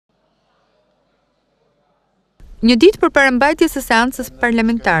Një ditë përpara mbajtjes së seancës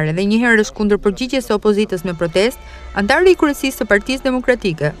parlamentare dhe një herësh kundër përgjigjes së opozitës me protestë, antari i kryesisë së Partisë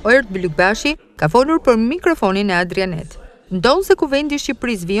Demokratike, Durrës Bylykbashi, ka folur për mikrofonin e AdriaNet. Ndonë se kuvendi i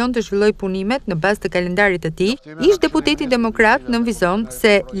Shqipërisë vijon të zhvillojë punimet në bazë të kalendarit të tij, ish deputeti demokrat nënvizon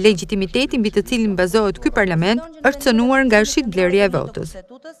se legitimiteti mbi të cilin bazohet ky parlament është cënuar nga shitblerja e votës.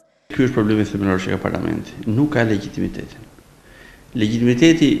 Ky është problemi themelor që ka parlamenti, nuk ka legitimitetin.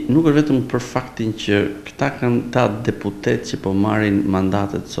 Legitimiteti nuk është vetëm për faktin që këta deputet që po marrin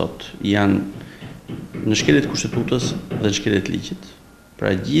mandatet sot janë në shkeljet kushtetutës dhe në shkeljet ligjit.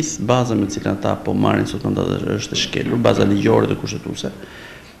 Pra gjithë baza me cilën ata po marrin sot mandatet është e shkelur, baza ligjore dhe kushtetuese.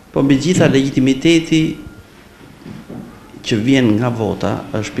 Po mbi gjitha legitimiteti që vjen nga vota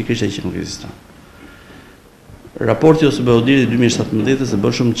është pikërisht ai që nuk ekziston. Raporti ose BOD-i 2017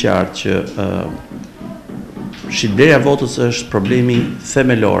 bën shumë qartë që shitblerja e votës është problemi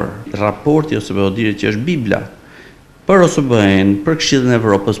themelor. Raporti ose BOD-i që është Bibla për OSBE-n, për Këshillin e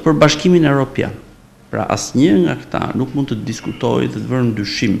Evropës, për Bashkimin Evropian. Pra asnjë nga këta nuk mund të diskutojë dhe të vërë në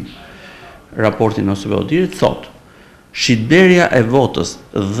dyshim raportin ose BOD-i thotë shitblerja e votës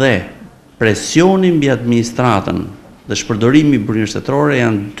dhe presioni mbi administratën dhe shpërdorimi i burimeve shtetërore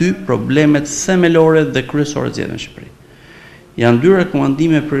janë dy problemet themelore dhe kryesore të zgjedhjeve në Shqipëri. Janë dy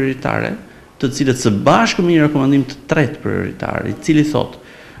rekomandime prioritare, të cilët së bashku me një rekomandim të tretë prioritar, i cili thotë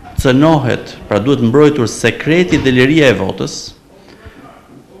cënohet, pra duhet mbrojtur sekreti dhe liria e votës,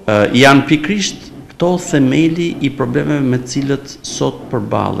 janë pikërisht këto themeli i problemeve me cilët sot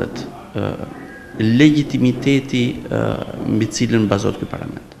përballet legitimiteti mbi cilën bazohet ky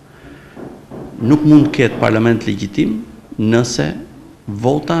parlament. Nuk mund të ketë parlament legjitim nëse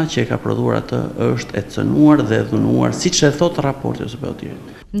vota që e ka prodhuar atë është e cënuar dhe e dhunuar, siç e thot raporti ose BOD-i.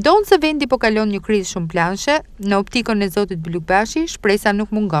 Ndonë se vendi po kalon një krizë shumë planshe, në optikën e zotit Bylykbashi, shpresa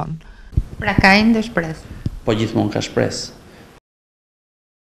nuk mungon. Pra ka ende shpresë. Po gjithmonë ka shpresë.